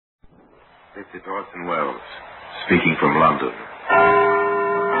This is Orson Welles, speaking from London.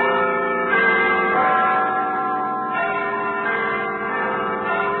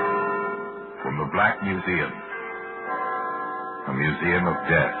 From the Black Museum, a museum of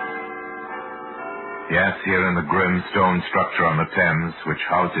death. Yes, here in the grim stone structure on the Thames, which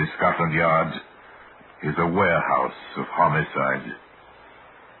houses Scotland Yard, is a warehouse of homicide.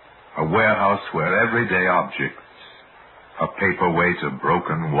 A warehouse where everyday objects, a paperweight, a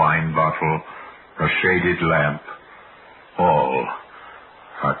broken wine bottle, a shaded lamp, all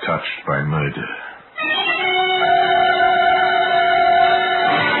are touched by murder.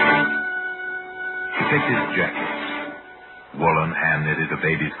 Detective jacket, woolen, hand-knitted, a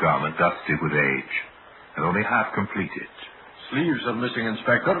baby's garment, dusty with age, and only half completed. Sleeves are missing,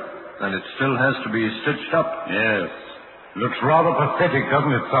 Inspector, and it still has to be stitched up. Yes. Looks rather pathetic,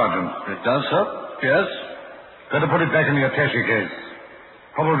 doesn't it, Sergeant? It does, sir? Yes. Better put it back in the attaché case.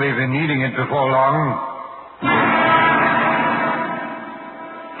 Probably been needing it before long.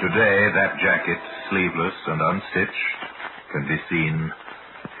 Today, that jacket, sleeveless and unstitched, can be seen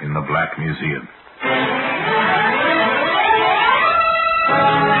in the Black Museum.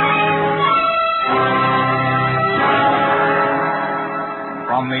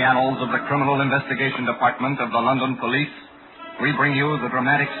 From the annals of the Criminal Investigation Department of the London Police, we bring you the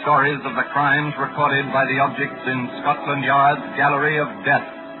dramatic stories of the crimes recorded by the objects in Scotland Yard's Gallery of Death,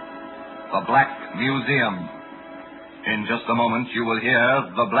 the Black Museum. In just a moment, you will hear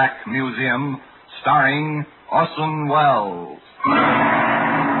The Black Museum, starring Orson Welles.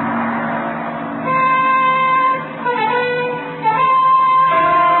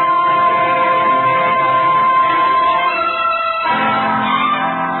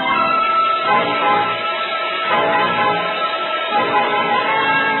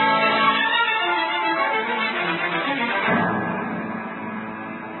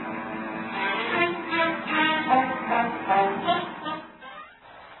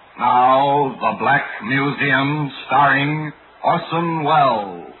 Now, The Black Museum, starring Orson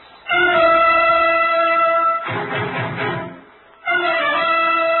Welles.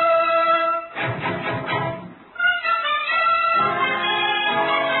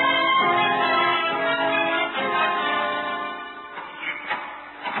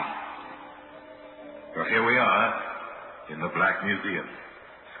 So here we are, in the Black Museum,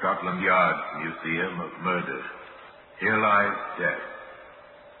 Scotland Yard's Museum of Murder. Here lies death,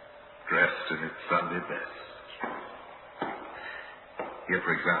 dressed in its Sunday best. Here,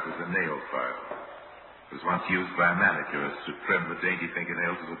 for example, is a nail file. It was once used by a manicurist to trim the dainty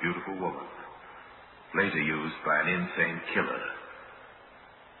fingernails of a beautiful woman. Later used by an insane killer.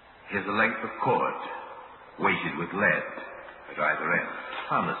 Here's a length of cord, weighted with lead at either end,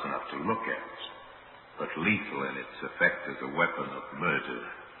 harmless enough to look at, but lethal in its effect as a weapon of murder.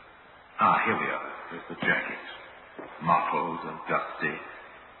 Here we are. Here's the jacket, mottled and dusty,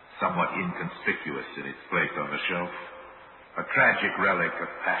 somewhat inconspicuous in its place on the shelf, a tragic relic of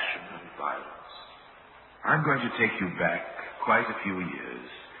passion and violence. I'm going to take you back quite a few years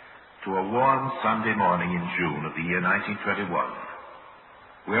to a warm Sunday morning in June of the year 1921.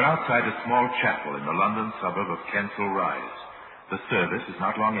 We're outside a small chapel in the London suburb of Kensal Rise. The service is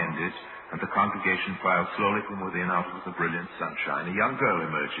not long ended, and the congregation files slowly from within out of the brilliant sunshine. A young girl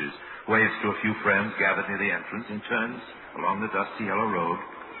emerges, waves to a few friends gathered near the entrance, and turns along the dusty yellow road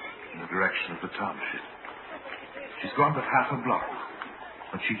in the direction of the township. She's gone but half a block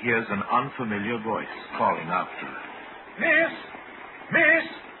when she hears an unfamiliar voice calling after her. Miss! Miss!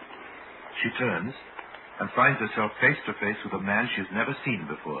 She turns and finds herself face to face with a man she's never seen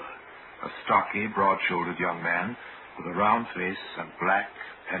before. A stocky, broad-shouldered young man with a round face and black,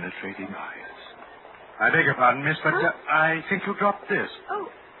 penetrating eyes. I beg your pardon, miss, but I think you dropped this.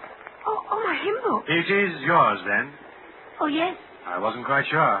 Oh, my hymn book. It is yours, then? Oh, yes. I wasn't quite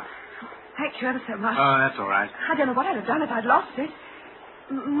sure. Thank you ever so much. Oh, that's all right. I don't know what I'd have done if I'd lost it.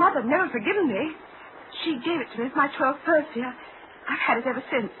 Mother'd never forgiven me. She gave it to me as my 12th birthday. I've had it ever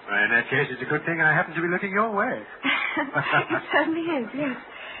since. Well, in that case, it's a good thing I happen to be looking your way. It certainly is, yes.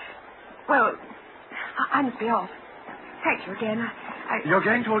 Well, I must be off. Thank you again. You're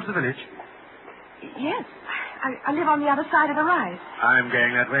going towards the village? Yes. I live on the other side of the rise. I'm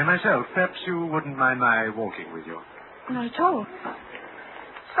going that way myself. Perhaps you wouldn't mind my walking with you. Not at all.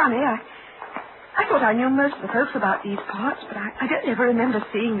 It's funny, I thought I knew most of the folks about these parts, but I don't ever remember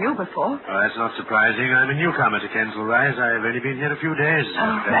seeing you before. Oh, that's not surprising. I'm a newcomer to Kensal Rise. I've only been here a few days.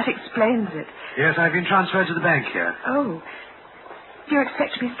 Oh, that explains it. Yes, I've been transferred to the bank here. Oh. Do you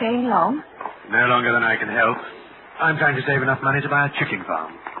expect to be staying long? No longer than I can help. I'm trying to save enough money to buy a chicken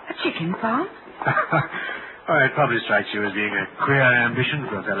farm. A chicken farm? Oh, it probably strikes you as being a queer ambition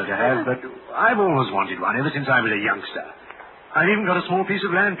for a fellow to have, but I've always wanted one ever since I was a youngster. I've even got a small piece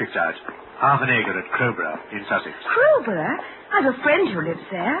of land picked out. Half an acre at Crowborough in Sussex. Crowborough? I have a friend who lives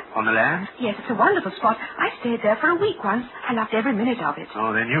there. On the land? Yes, it's a wonderful spot. I stayed there for a week once. I loved every minute of it.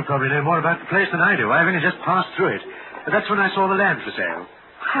 Oh, then you probably know more about the place than I do. I've only just passed through it. That's when I saw the land for sale.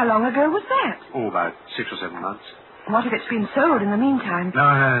 How long ago was that? Oh, about 6 or 7 months. What if it's been sold in the meantime?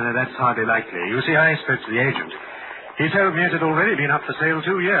 No, that's hardly likely. You see, I spoke to the agent. He told me it had already been up for sale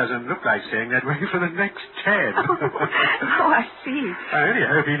 2 years and looked like staying that way for the next 10. Oh, I see. I only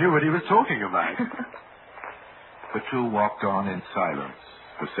hope he knew what he was talking about. The two walked on in silence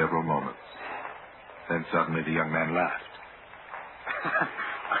for several moments. Then suddenly the young man laughed.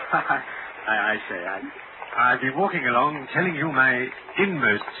 I say, I've been walking along telling you my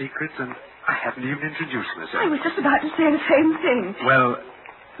inmost secrets, and I haven't even introduced myself. I was just about to say the same thing. Well,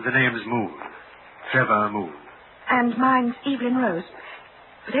 the name's Moon. Trevor Moon. And mine's Evelyn Rose.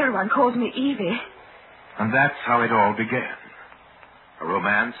 But everyone calls me Evie. And that's how it all began. A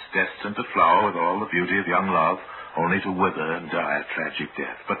romance destined to flower with all the beauty of young love, only to wither and die a tragic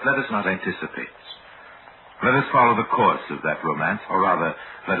death. But let us not anticipate. Let us follow the course of that romance, or rather,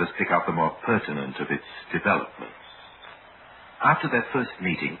 let us pick out the more pertinent of its developments. After their first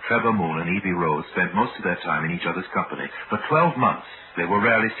meeting, Trevor Moon and Evie Rose spent most of their time in each other's company. For 12 months, they were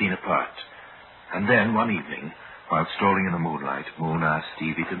rarely seen apart. And then, one evening, while strolling in the moonlight, Moon asked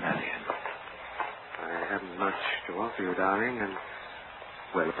Evie to marry him. I haven't much to offer you, darling, and,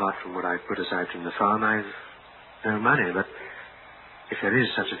 well, apart from what I've put aside from the farm, I've no money, but if there is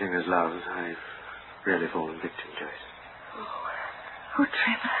such a thing as love, I've really fallen victim to it. Oh,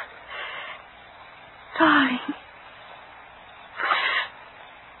 Trevor. Darling.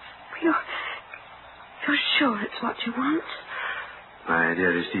 You're sure it's what you want? My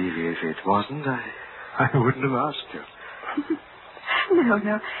dearest Evie, if it wasn't, I wouldn't have asked you.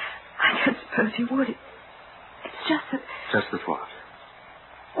 No. I don't suppose you would. It's just that... Just that what?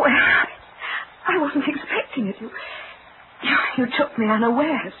 Well, I wasn't expecting it. You took me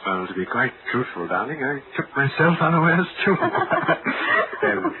unawares. Well, to be quite truthful, darling, I took myself unawares, too.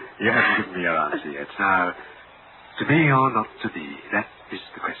 Well, you haven't given me your answer yet. Now, to be or not to be, that is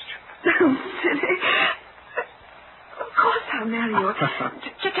the question. Oh, silly. Of course I'll marry you.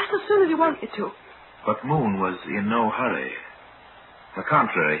 Just as soon as you want me to. But Moon was in no hurry. On the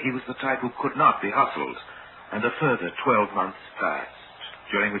contrary, he was the type who could not be hustled. And a further 12 months passed,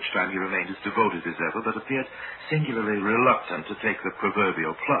 during which time he remained as devoted as ever, but appeared singularly reluctant to take the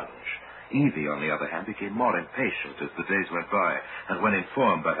proverbial plunge. Evie, on the other hand, became more impatient as the days went by, and when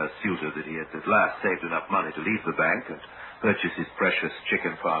informed by her suitor that he had at last saved enough money to leave the bank and purchase his precious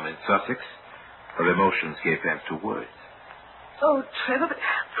chicken farm in Sussex, her emotions gave vent to words. Oh, Trevor, but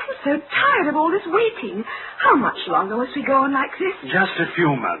I'm so tired of all this waiting. How much longer must we go on like this? Just a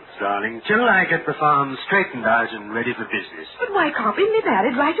few months, darling, till I get the farm straightened out and ready for business. But why can't we be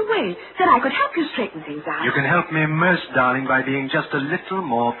married right away? Then I could help you straighten things out. You can help me most, darling, by being just a little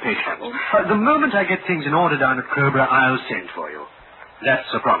more patient. The moment I get things in order down at Crowborough, I'll send for you. That's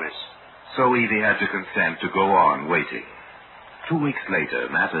a promise. So Evie had to consent to go on waiting. 2 weeks later,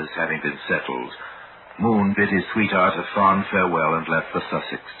 matters having been settled, Moon bid his sweetheart a fond farewell and left for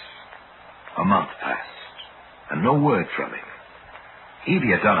Sussex. A month passed, and no word from him.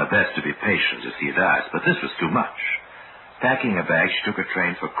 Evie had done her best to be patient as he had asked, but this was too much. Packing a bag, she took a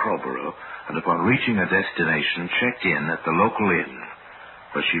train for Crowborough, and upon reaching her destination, checked in at the local inn,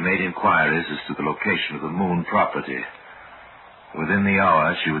 where she made inquiries as to the location of the Moon property. Within the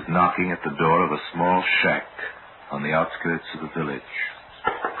hour, she was knocking at the door of a small shack on the outskirts of the village.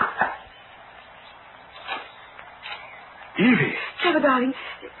 Evie! Trevor, darling,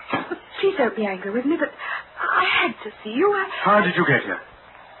 please don't be angry with me, but I had to see you. How did you get here?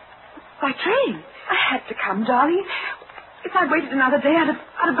 By train. I had to come, darling. If I'd waited another day, I'd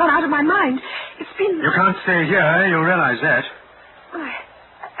have gone out of my mind. It's been... You can't stay here, you realize that. Well,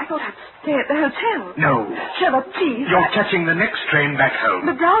 I thought I'd stay at the hotel. No. Trevor, please. You're catching the next train back home.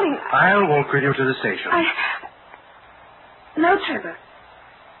 But, darling... I'll walk with you to the station. No, Trevor.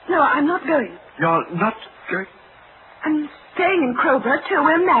 No, I'm not going. You're not going? I'm staying in Crowborough till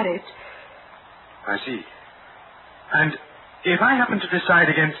we're married. I see. And if I happen to decide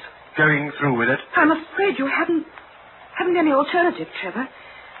against going through with it... I'm afraid you haven't any alternative, Trevor.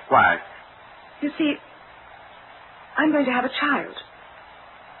 Why? You see, I'm going to have a child.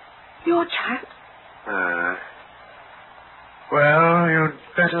 Your child. Well, you'd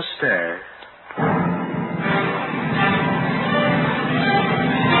better stay.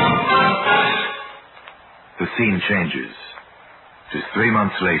 The scene changes. It is 3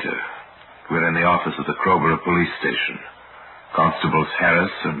 months later, We're in the office of the Crowborough police station. Constables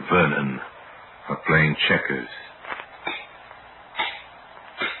Harris and Vernon are playing checkers.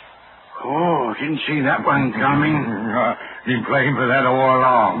 Oh, didn't see that one coming. Been playing for that all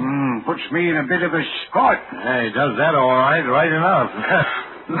along. Puts me in a bit of a spot. Hey, does that all right enough.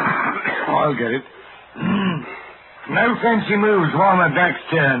 I'll get it. No fancy moves while my back's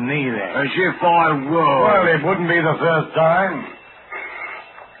turned, neither. As if I would. Well, it wouldn't be the first time.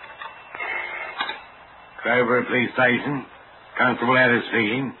 Crowborough Police Station. Constable Harris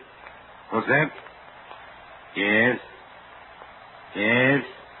speaking. What's that? Yes. Yes.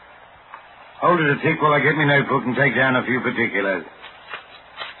 Hold it a tick while I get my notebook and take down a few particulars.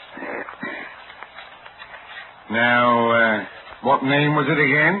 Now, what name was it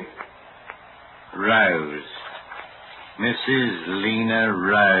again? Rose. Mrs. Lena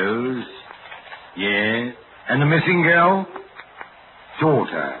Rose. Yes. And the missing girl?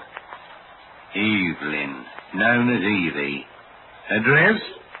 Daughter. Evelyn, known as Evie. Address?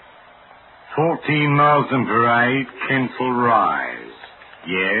 14 Marsden Parade, Kensal Rise.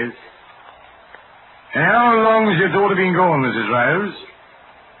 Yes. And how long has your daughter been gone, Mrs. Rose?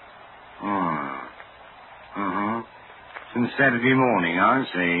 Since Saturday morning, I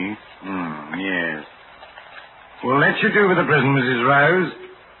see. Yes. Well, let's you do with the present, Mrs. Rose.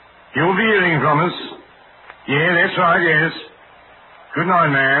 You'll be hearing from us. Yeah, that's right, yes. Good night,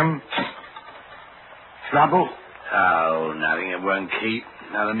 ma'am. Trouble? Oh, nothing. It won't keep.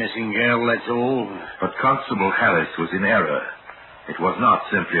 Another missing girl, that's all. But Constable Harris was in error. It was not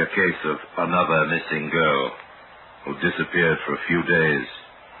simply a case of another missing girl who disappeared for a few days.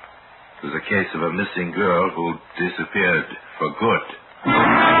 It was a case of a missing girl who disappeared for good.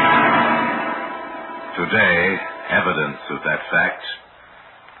 Today, evidence of that fact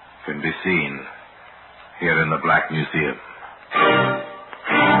can be seen here in the Black Museum.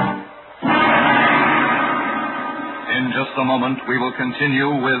 In just a moment, we will continue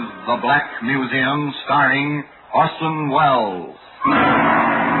with The Black Museum, starring Orson Welles.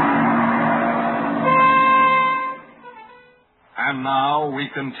 And now we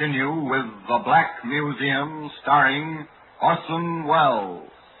continue with The Black Museum, starring Orson Welles.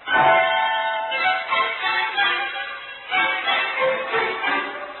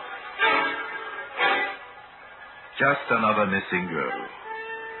 Just another missing girl.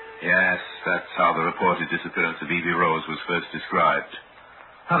 Yes, that's how the reported disappearance of Evie Rose was first described.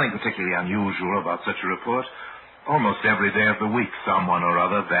 Nothing particularly unusual about such a report. Almost every day of the week, someone or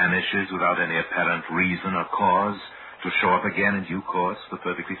other vanishes without any apparent reason or cause, to show up again in due course, the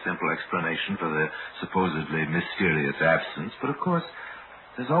perfectly simple explanation for the supposedly mysterious absence. But, of course,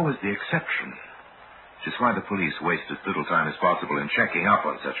 there's always the exception, which is why the police waste as little time as possible in checking up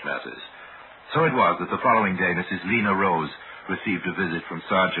on such matters. So it was that the following day, Mrs. Lena Rose received a visit from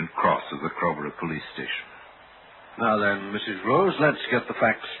Sergeant Cross of the Crowborough Police Station. Now then, Mrs. Rose, let's get the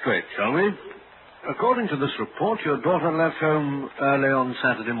facts straight, shall we? According to this report, your daughter left home early on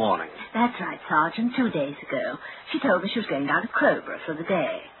Saturday morning. That's right, Sergeant, 2 days ago. She told me she was going down to Crowborough for the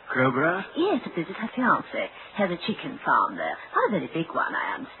day. Crowborough? Yes, to visit her fiancé. Has a chicken farm there. Not a very big one,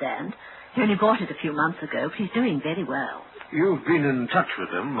 I understand. He only bought it a few months ago, but he's doing very well. You've been in touch with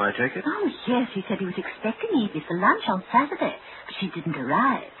him, I take it? Oh, yes. He said he was expecting Evie for lunch on Saturday, but she didn't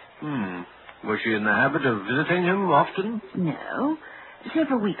arrive. Was she in the habit of visiting him often? No.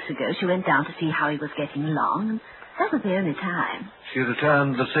 Several weeks ago, she went down to see how he was getting along, and that was the only time. She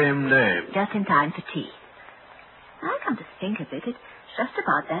returned the same day? Just in time for tea. I come to think of it, it's just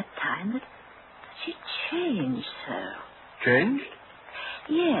about that time that she changed so. Changed?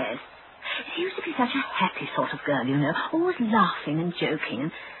 Yes. She used to be such a happy sort of girl, you know, always laughing and joking,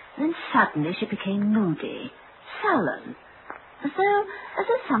 and then suddenly she became moody, sullen, as though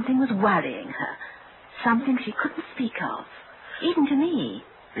something was worrying her, something she couldn't speak of, even to me.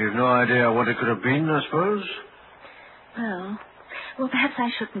 You've no idea what it could have been, I suppose? Well, perhaps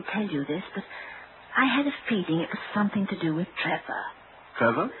I shouldn't tell you this, but I had a feeling it was something to do with Trevor.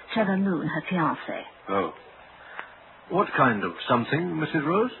 Trevor? Trevor Moon, her fiancé. Oh. What kind of something, Mrs.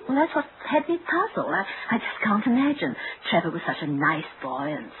 Rose? Well, that's what had me puzzled. I just can't imagine. Trevor was such a nice boy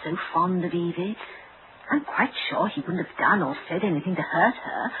and so fond of Evie. I'm quite sure he wouldn't have done or said anything to hurt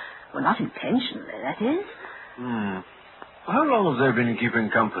her. Well, not intentionally, that is. How long have they been keeping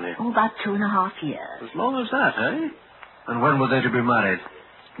company? Oh, about 2.5 years. As long as that, eh? And when were they to be married?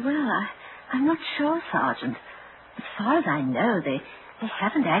 Well, I'm not sure, Sergeant. As far as I know, they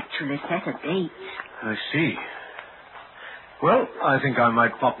haven't actually set a date. I see. Well, I think I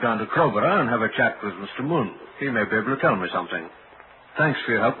might pop down to Crowborough and have a chat with Mr. Moon. He may be able to tell me something. Thanks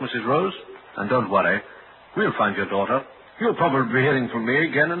for your help, Mrs. Rose. And don't worry. We'll find your daughter. You'll probably be hearing from me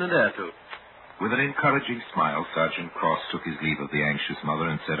again in a day or two. With an encouraging smile, Sergeant Cross took his leave of the anxious mother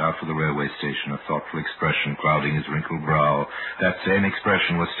and set out for the railway station, a thoughtful expression clouding his wrinkled brow. That same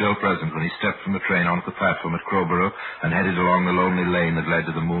expression was still present when he stepped from the train onto the platform at Crowborough and headed along the lonely lane that led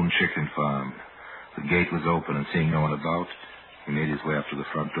to the Moon Chicken Farm. The gate was open, and seeing no one about, he made his way up to the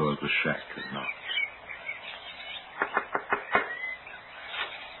front door of the shack and knocked.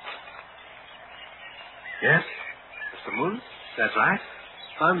 Yes? Mr. Moon? That's right.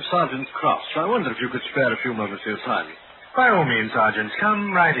 I'm Sergeant Cross. I wonder if you could spare a few moments of your time. By all means, Sergeant.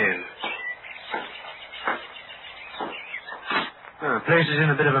 Come right in. The place is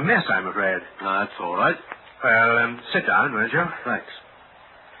in a bit of a mess, I'm afraid. That's all right. Well, sit down, won't you? Thanks.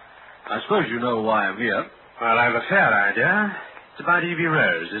 I suppose you know why I'm here. Well, I have a fair idea. It's about Evie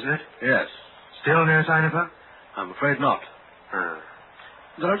Rose, isn't it? Yes. Still no sign of her? I'm afraid not.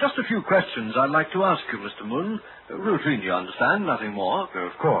 There are just a few questions I'd like to ask you, Mr. Moon. Routine, you understand, nothing more.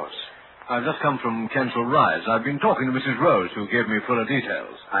 Of course. I've just come from Kensal Rise. I've been talking to Mrs. Rose, who gave me fuller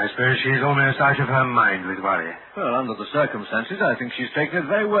details. I suppose she's almost out of her mind with worry. Well, under the circumstances, I think she's taken it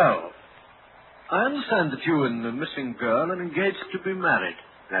very well. I understand that you and the missing girl are engaged to be married.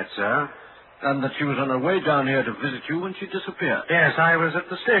 That's so. And that she was on her way down here to visit you when she disappeared. Yes, I was at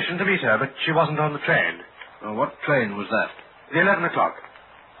the station to meet her, but she wasn't on the train. Well, what train was that? The 11 o'clock.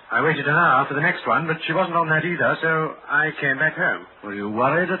 I waited an hour for the next one, but she wasn't on that either, so I came back home. Were you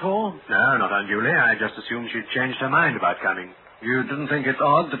worried at all? No, not unduly. I just assumed she'd changed her mind about coming. You didn't think it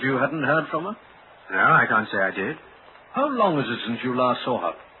odd that you hadn't heard from her? No, I can't say I did. How long is it since you last saw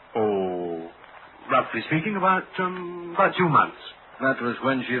her? Oh, roughly speaking, about 2 months. That was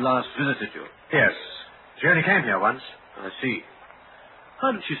when she last visited you? Yes. She only came here once. I see.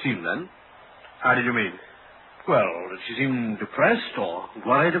 How did she seem then? How did you mean? Well, did she seem depressed or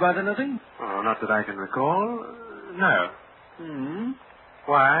worried about anything? Oh, not that I can recall. No. Hmm?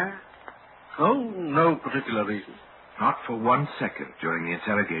 Why? Oh, no particular reason. Not for 1 second during the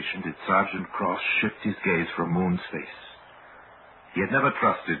interrogation did Sergeant Cross shift his gaze from Moon's face. He had never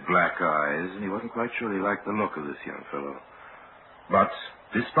trusted black eyes, and he wasn't quite sure he liked the look of this young fellow. But,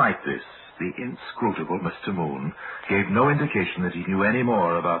 despite this, the inscrutable Mr. Moon gave no indication that he knew any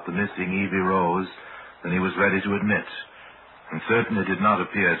more about the missing Evie Rose than he was ready to admit, and certainly did not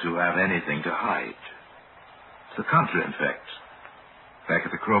appear to have anything to hide. To the contrary, in fact. Back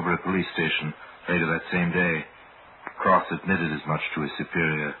at the Crowborough police station later that same day, Cross admitted as much to his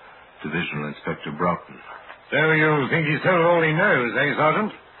superior, Divisional Inspector Broughton. So you think he's told all he knows, eh,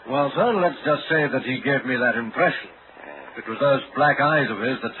 Sergeant? Well, sir, let's just say that he gave me that impression. It was those black eyes of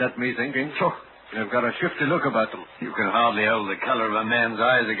his that set me thinking. Sure. They've got a shifty look about them. You can hardly hold the color of a man's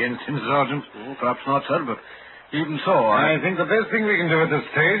eyes against him, Sergeant. Perhaps not, sir, but even so, I think the best thing we can do at this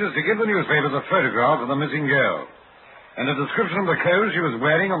stage is to give the newspapers a photograph of the missing girl and a description of the clothes she was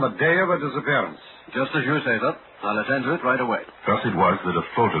wearing on the day of her disappearance. Just as you say, sir. I'll attend to it right away. Thus it was that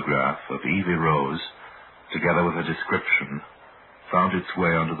a photograph of Evie Rose, together with a description, found its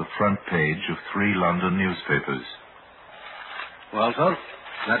way onto the front page of 3 London newspapers. Well, sir,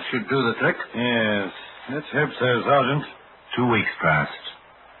 that should do the trick. Yes, let's hope so, Sergeant. 2 weeks passed,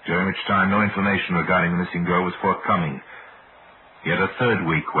 during which time no information regarding the missing girl was forthcoming. Yet a 3rd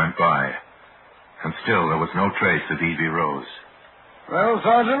week went by, and still there was no trace of Evie Rose. Well,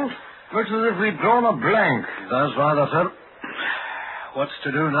 Sergeant, looks as if we'd drawn a blank. It does rather, sir. What's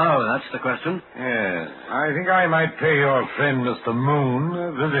to do now? That's the question. Yes, I think I might pay your friend Mr. Moon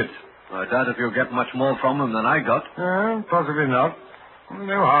a visit. I doubt if you'll get much more from him than I got. Possibly not.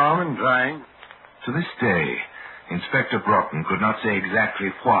 No harm in trying. To this day, Inspector Broughton could not say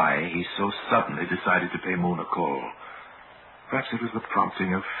exactly why he so suddenly decided to pay Moon a call. Perhaps it was the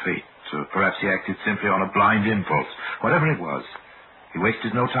prompting of fate, or perhaps he acted simply on a blind impulse. Whatever it was, he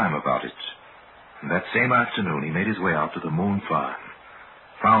wasted no time about it. And that same afternoon, he made his way out to the Moon farm,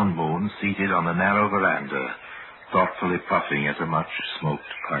 found Moon seated on the narrow veranda, thoughtfully puffing at a much-smoked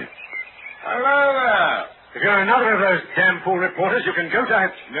pipe. Hello there. If you're another of those damn fool reporters, you can go to...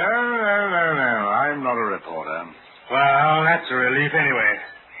 No. I'm not a reporter. Well, that's a relief anyway.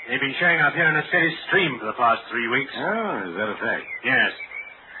 They've been showing up here in a steady stream for the past 3 weeks. Oh, is that a fact? Yes.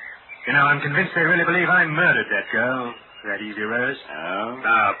 You know, I'm convinced they really believe I murdered that girl, that Evie Rose.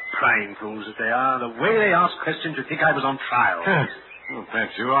 Oh? Prying fools that they are. The way they ask questions, you'd think I was on trial. Well,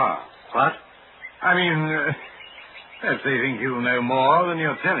 perhaps you are. What? I mean, perhaps they think you know more than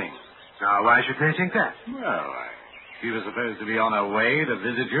you're telling. Now, why should they think that? Well, she was supposed to be on her way to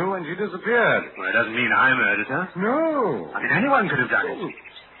visit you when she disappeared. Well, it doesn't mean I murdered her. No. I mean, anyone could have done it.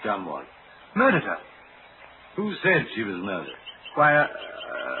 Done what? Murdered her. Who said she was murdered? Why,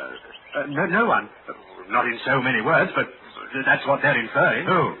 no one. Not in so many words, but that's what they're inferring.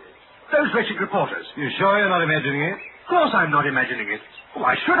 Who? Those wretched reporters. You sure you're not imagining it? Of course I'm not imagining it.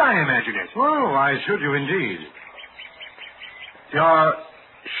 Why should I imagine it? Oh, why should you indeed? You're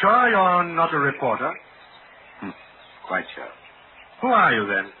sure you're not a reporter? Quite sure. Who are you,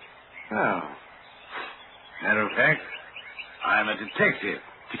 then? Oh. Matter of fact, I'm a detective.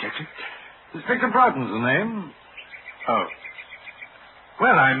 Detective? Inspector Broughton's the name. Oh.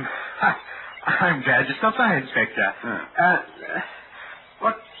 Well, I'm glad to stop by, Inspector.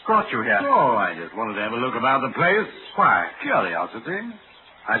 What brought you here? Oh, I just wanted to have a look about the place. Why? Curiosity.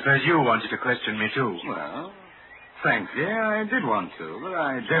 I suppose you wanted to question me, too. Well, frankly, I did want to, but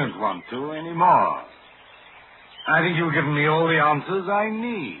I don't want to anymore. I think you've given me all the answers I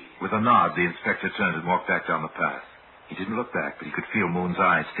need. With a nod, the inspector turned and walked back down the path. He didn't look back, but he could feel Moon's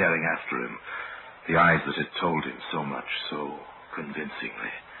eyes staring after him. The eyes that had told him so much, so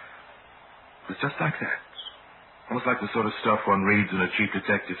convincingly. It was just like that. Almost like the sort of stuff one reads in a cheap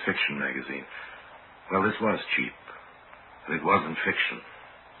detective fiction magazine. Well, this was cheap. But it wasn't fiction.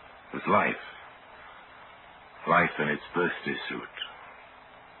 It was life. Life in its birthday suit.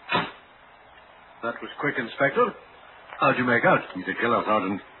 That was quick, Inspector. How'd you make out? He's a killer,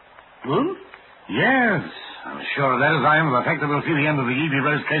 Sergeant. Moon? Yes, I'm sure of that as I am of the fact that we'll see the end of the Evie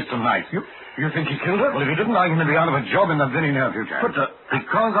Rose case tonight. You think he killed her? Well, if he didn't, I'm going to be out of a job in the very near future. But,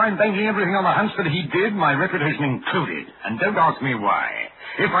 because I'm banking everything on the hunch that he did, my reputation included. And don't ask me why.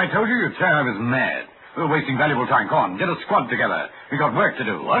 If I told you, you'd say I was mad. We're wasting valuable time. Go on, get a squad together. We've got work to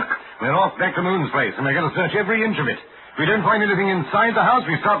do. Work? We're off back to Moon's place, and we're going to search every inch of it. If we don't find anything inside the house,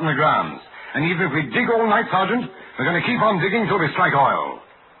 we start in the grounds. And even if we dig all night, Sergeant, we're going to keep on digging till we strike oil.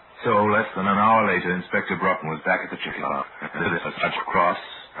 So, less than an hour later, Inspector Broughton was back at the chicken house. There was a Judge Cross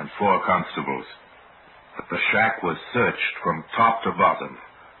and 4 constables. But the shack was searched from top to bottom.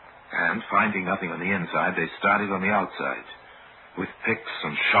 And, finding nothing on the inside, they started on the outside. With picks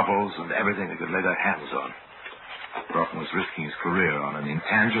and shovels and everything they could lay their hands on. Broughton was risking his career on an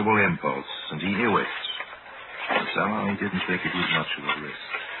intangible impulse, and he knew it. And somehow he didn't think it was much of a risk.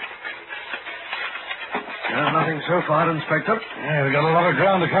 Nothing so far, Inspector. Yeah, we've got a lot of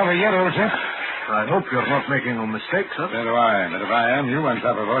ground to cover yet, old chap. I hope you're not making a mistake, sir. So do I. But if I am, you won't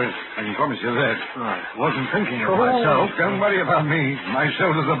have a voice. I can promise you that. I wasn't thinking of myself. Don't worry about me. My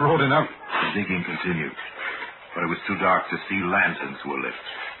shoulders are broad enough. The digging continued. But it was too dark to see. Lanterns were lit.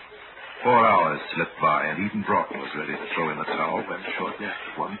 4 hours slipped by, and even Broughton was ready to throw in the towel when shortly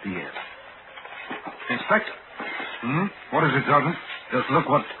after 1 p.m. Inspector. What is it, Sergeant? Just look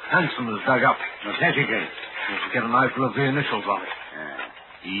what Hanson has dug up. The Tachi case. Let's get an eyeful of the initials on it.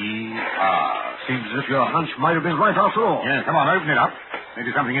 E.R. Seems as if your hunch might have been right after all. Yeah, come on, open it up.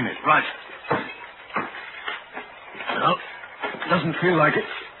 Maybe something in it. Right. Well, doesn't feel like it.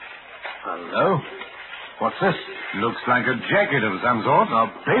 Hello? What's this? Looks like a jacket of some sort.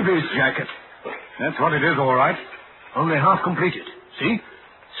 A baby's jacket. That's what it is, all right. Only half completed. See?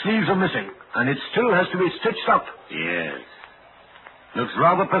 Sleeves are missing, and it still has to be stitched up. Yes. Looks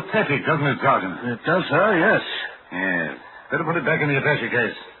rather pathetic, doesn't it, Sergeant? It does, sir, yes. Yes. Better put it back in the attaché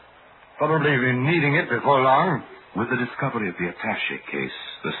case. Probably be needing it before long. With the discovery of the attaché case,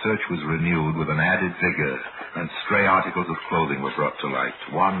 the search was renewed with an added vigor, and stray articles of clothing were brought to light,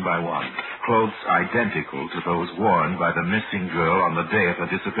 one by one. Clothes identical to those worn by the missing girl on the day of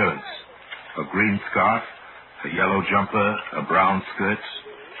her disappearance. A green scarf, a yellow jumper, a brown skirt,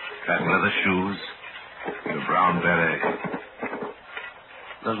 patent leather shoes, and a brown beret.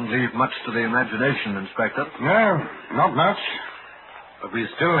 Doesn't leave much to the imagination, Inspector. No, not much. But we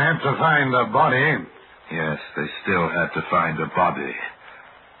still have to find the body. Yes, they still had to find a body.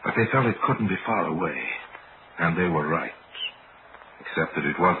 But they felt it couldn't be far away. And they were right. Except that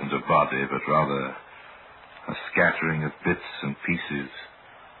it wasn't a body, but rather a scattering of bits and pieces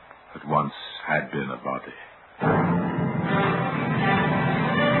that once had been a body.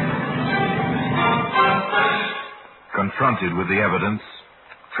 Confronted with the evidence,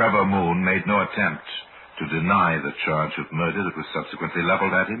 Trevor Moon made no attempt to deny the charge of murder that was subsequently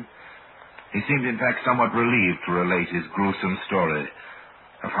leveled at him. He seemed, in fact, somewhat relieved to relate his gruesome story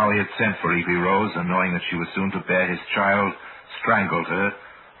of how he had sent for Evie Rose and, knowing that she was soon to bear his child, strangled her,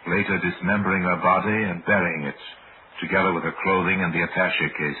 later dismembering her body and burying it, together with her clothing and the attaché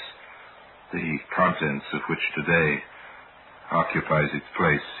case, the contents of which today occupies its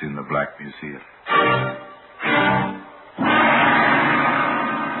place in the Black Museum.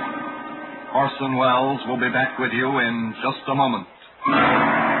 Orson Welles will be back with you in just a moment.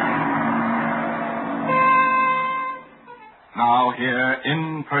 Now here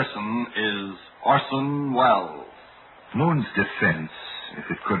in person is Orson Welles. Moon's defense, if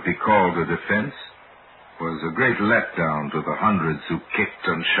it could be called a defense, was a great letdown to the hundreds who kicked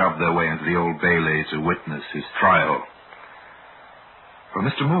and shoved their way into the Old Bailey to witness his trial. For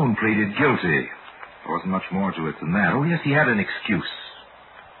Mr. Moon pleaded guilty. There wasn't much more to it than that. Oh, yes, he had an excuse.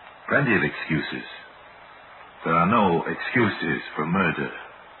 Plenty of excuses. There are no excuses for murder.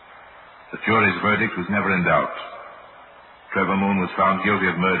 The jury's verdict was never in doubt. Trevor Moon was found guilty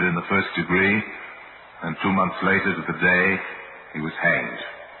of murder in the first degree, and 2 months later to the day, he was hanged.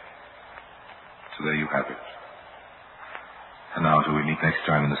 So there you have it. And now, till we meet next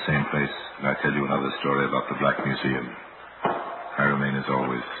time in the same place, and I tell you another story about the Black Museum, I remain, as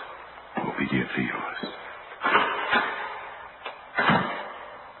always, obediently yours.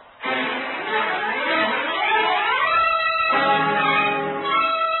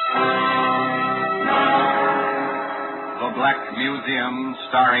 The Black Museum,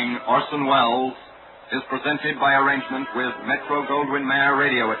 starring Orson Welles, is presented by arrangement with Metro-Goldwyn-Mayer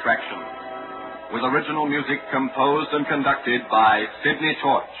Radio Attraction, with original music composed and conducted by Sidney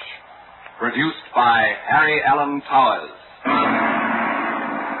Torch, produced by Harry Allen Towers.